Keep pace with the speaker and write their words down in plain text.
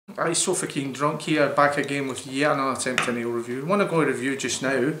I'm so fucking drunk here, back again with yet another attempt at an ale review. The one I'm going to review just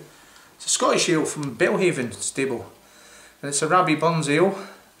now, it's a Scottish ale from Belhaven stable. And it's a Rabbie Burns Ale,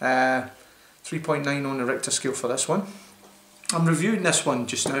 3.9 on the Richter scale for this one. I'm reviewing this one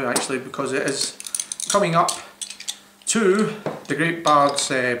just now actually because it is coming up to the Great Bard's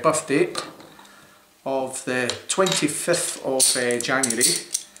birth date of the 25th of January,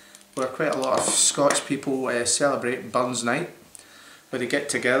 where quite a lot of Scottish people celebrate Burns Night, where they get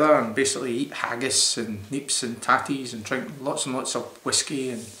together and basically eat haggis and neeps and tatties and drink lots and lots of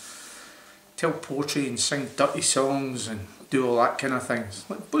whiskey and tell poetry and sing dirty songs and do all that kind of things.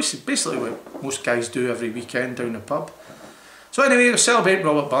 Basically what most guys do every weekend down the pub. So anyway, to celebrate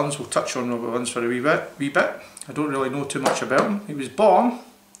Robert Burns, we'll touch on Robert Burns for a wee bit. I don't really know too much about him. He was born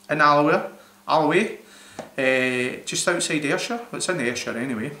in Alloway, just outside Ayrshire. Well, it's in Ayrshire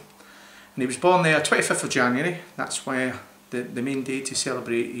anyway. And he was born there 25th of January. That's where the main day to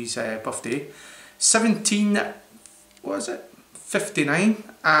celebrate his birthday. 59,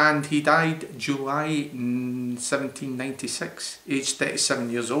 and he died July 1796, aged 37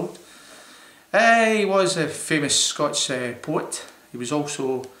 years old. He was a famous Scottish poet. He was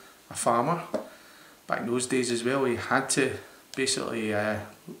also a farmer. Back in those days as well, he had to basically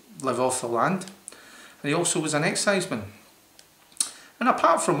live off the land. And he also was an exciseman. And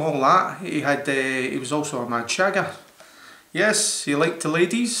apart from all that, he was also a mad shagger. Yes, he liked the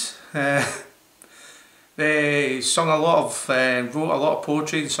ladies. He sung a lot of, wrote a lot of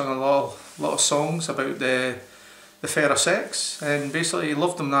poetry and sung a lot of songs about the fairer sex, and basically he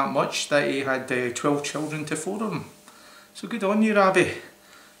loved them that much that he had 12 children to 4 of them. So good on you, Rabbie.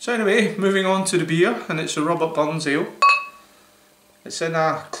 So anyway, moving on to the beer, and it's a Robert Burns Ale. It's in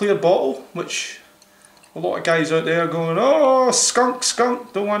a clear bottle, which a lot of guys out there are going, oh, skunk,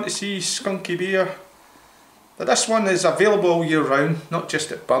 skunk, don't want to see skunky beer. But this one is available all year round, not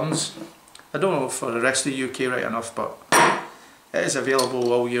just at Burns. I don't know for the rest of the UK right enough, but it is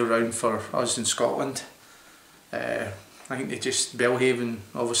available all year round for us in Scotland. I think Belhaven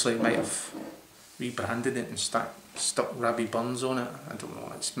obviously might have rebranded it and stuck Rabbie Burns on it. I don't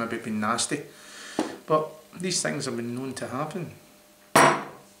know, it's maybe been nasty. But these things have been known to happen.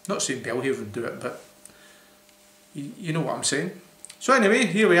 Not saying Belhaven do it, but you know what I'm saying. So anyway,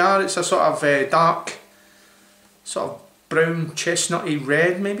 here we are. It's a sort of dark, sort of brown, chestnutty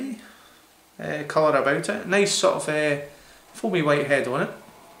red maybe colour about it. Nice sort of foamy white head on it.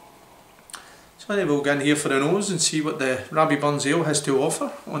 So anyway, we'll get in here for the nose and see what the Rabbie Burns Ale has to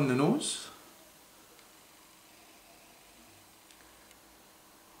offer on the nose.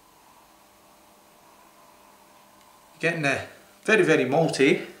 Getting the very, very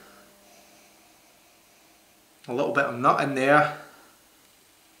malty. A little bit of nut in there.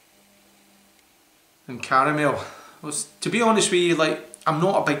 And caramel. To be honest with you, I'm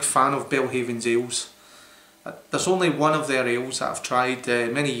not a big fan of Belhaven's ales. There's only one of their ales that I've tried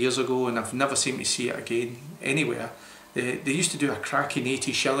many years ago, and I've never seemed to see it again anywhere. They used to do a cracking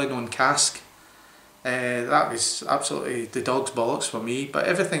 80 shilling on cask. That was absolutely the dog's bollocks for me, but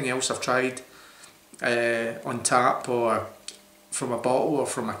everything else I've tried on tap or from a bottle or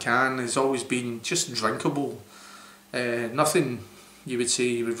from a can has always been just drinkable. Nothing you would say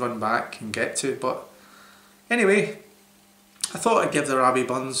you would run back and get to, but anyway, I thought I'd give the Rabbie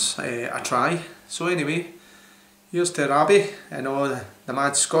Burns a try. So anyway, here's to Rabbie and all the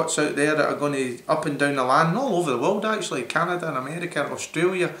mad Scots out there that are going to up and down the land, all over the world actually, Canada and America and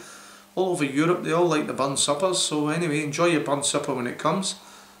Australia, all over Europe. They all like the Burns suppers. So anyway, enjoy your Burns supper when it comes.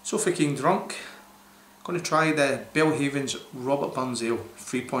 So fucking drunk. Going to try the Belhaven's Robert Burns Ale,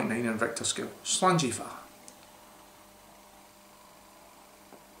 3.9 on Richter scale. Slangy far.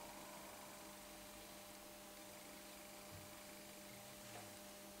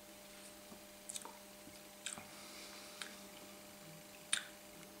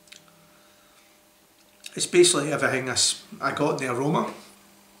 It's basically everything I got in the aroma.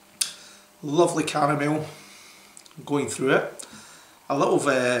 Lovely caramel going through it. A little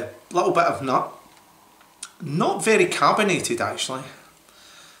bit of nut. Not very carbonated actually,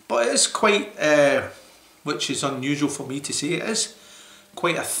 but it is quite, which is unusual for me to say, it is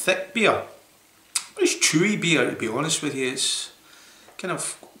quite a thick beer. It's chewy beer, to be honest with you. It's kind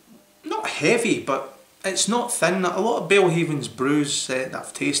of not heavy, but it's not thin. A lot of Belhaven's brews that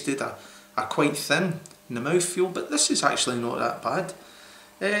I've tasted are quite thin in the mouthfeel, but this is actually not that bad.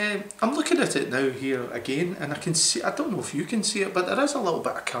 I'm looking at it now here again, and I can see, I don't know if you can see it, but there is a little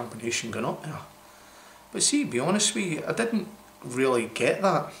bit of carbonation going up there. But see, to be honest with you, I didn't really get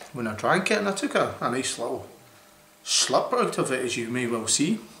that when I drank it, and I took a nice little slurp out of it, as you may well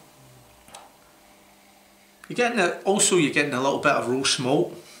see. You're getting a little bit of roast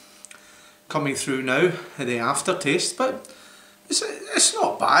malt coming through now, the aftertaste, but it's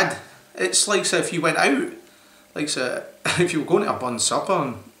not bad. It's like so if you went out, like so if you were going to a bun supper,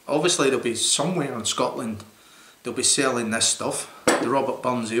 and obviously there'll be somewhere in Scotland they'll be selling this stuff, the Robert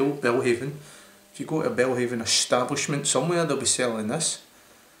Burns Ale, Belhaven. If you go to a Belhaven establishment somewhere, they'll be selling this.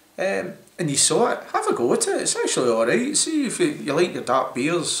 And you saw it, have a go at it, it's actually alright. See if you like your dark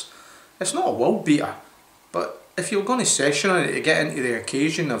beers, it's not a world beater, but if you're going to session on it to get into the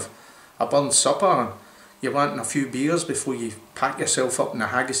occasion of a bun supper, and you're wanting a few beers before you pack yourself up in the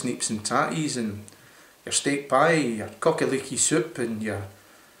haggis, neeps and tatties and your steak pie, your cocky-leaky soup and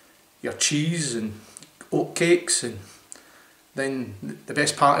your cheese and oat cakes, and then the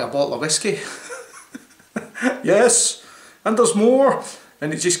best part of a bottle of whiskey. Yes, and there's more,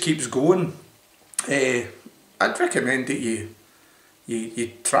 and it just keeps going. I'd recommend that you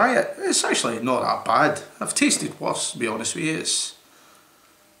try it. It's actually not that bad. I've tasted worse, to be honest with you.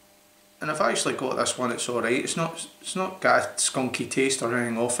 And I've actually got this one, it's alright. It's not got a skunky taste or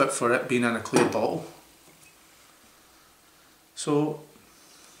anything off it for it being in a clear bottle. So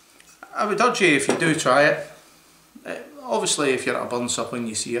I would urge you, if you do try it, obviously if you're at a bun supper and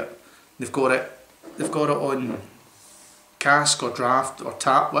you see it, they've got it on cask or draft or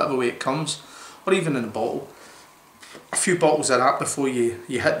tap, whatever way it comes, or even in a bottle. A few bottles of that before you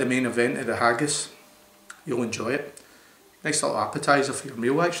hit the main event of the haggis. You'll enjoy it. Nice little appetiser for your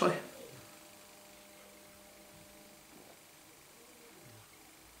meal actually.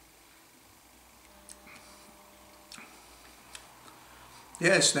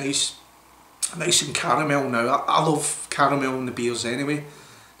 Yeah, it's nice and caramel now. I love caramel in the beers anyway.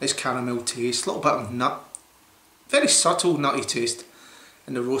 Nice caramel taste, a little bit of nut, very subtle nutty taste,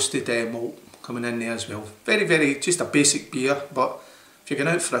 and the roasted malt coming in there as well. Very, just a basic beer, but if you're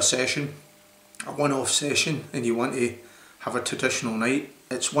going out for a session, a one-off session, and you want to have a traditional night,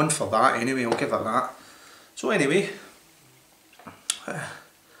 it's one for that anyway, I'll give it that. So anyway,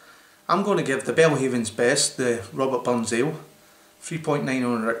 I'm going to give the Belhaven's Best, the Robert Burns Ale, 3.9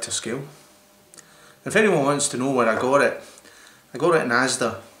 on a Richter scale. If anyone wants to know where I got it in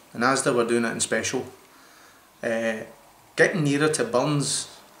Asda. In Asda we're doing it in special. Getting nearer to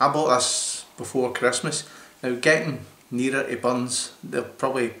Burns, I bought this before Christmas. Now getting nearer to Burns, they'll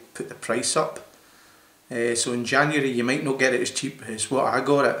probably put the price up. So in January you might not get it as cheap as what I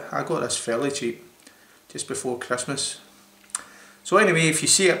got it. I got this fairly cheap, just before Christmas. So anyway, if you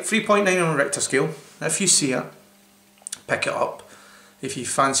see it, 3.9 on a Richter scale, if you see it, pick it up. If you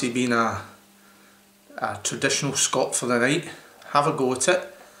fancy being a traditional Scot for the night, have a go at it.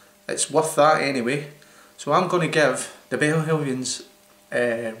 It's worth that anyway. So I'm going to give the Belhaven's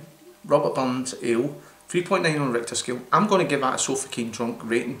Robert Burns Ale 3.9 on a Richter scale. I'm going to give that a Sofa Keen Drunk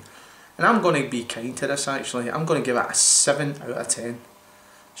rating. And I'm going to be kind to this actually. I'm going to give it a 7 out of 10.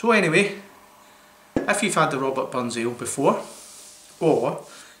 So anyway, if you've had the Robert Burns Ale before, or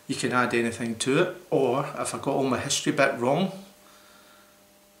you can add anything to it, or if I got all my history bit wrong,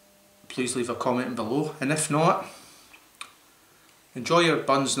 please leave a comment below. And if not, enjoy your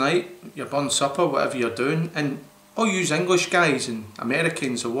buns night, your bun supper, whatever you're doing. And all you English guys and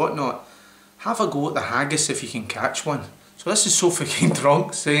Americans or whatnot, have a go at the haggis if you can catch one. So this is Sofa Keen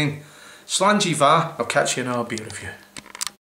Drunk saying, Slangy va, I'll catch you in another beer review.